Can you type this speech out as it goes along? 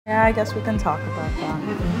Yeah, I guess we can talk about that.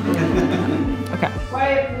 Okay.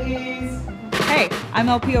 Quiet, please. Hey, I'm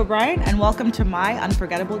LP O Brien, and welcome to my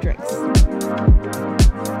Unforgettable Drinks.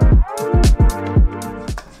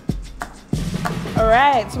 All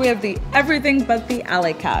right, so we have the everything but the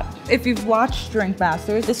alley cat. If you've watched Drink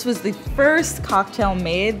Masters, this was the first cocktail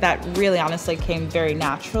made that really honestly came very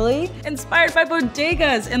naturally, inspired by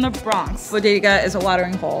bodegas in the Bronx. Bodega is a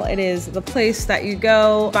watering hole. It is the place that you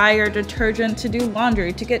go buy your detergent to do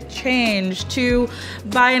laundry, to get changed, to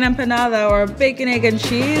buy an empanada or bacon, egg, and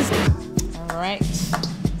cheese. All right.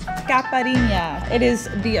 Caipirinha. It is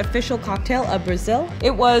the official cocktail of Brazil.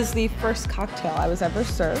 It was the first cocktail I was ever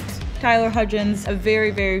served. Tyler Hudgens, a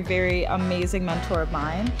very amazing mentor of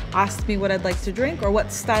mine, asked me what I'd like to drink or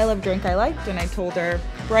what style of drink I liked, and I told her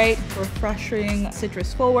bright, refreshing,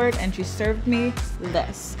 citrus forward, and she served me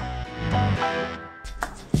this.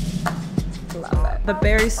 Love it. The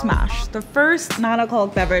Berry Smash, the first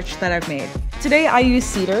non-alcoholic beverage that I've made. Today I use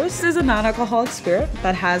cedars. This is a non-alcoholic spirit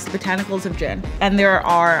that has botanicals of gin, and there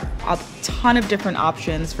are a ton of different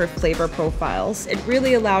options for flavor profiles. It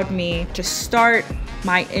really allowed me to start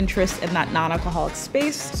my interest in that non-alcoholic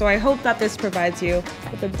space, so I hope that this provides you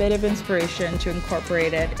with a bit of inspiration to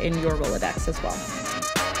incorporate it in your Rolodex as well.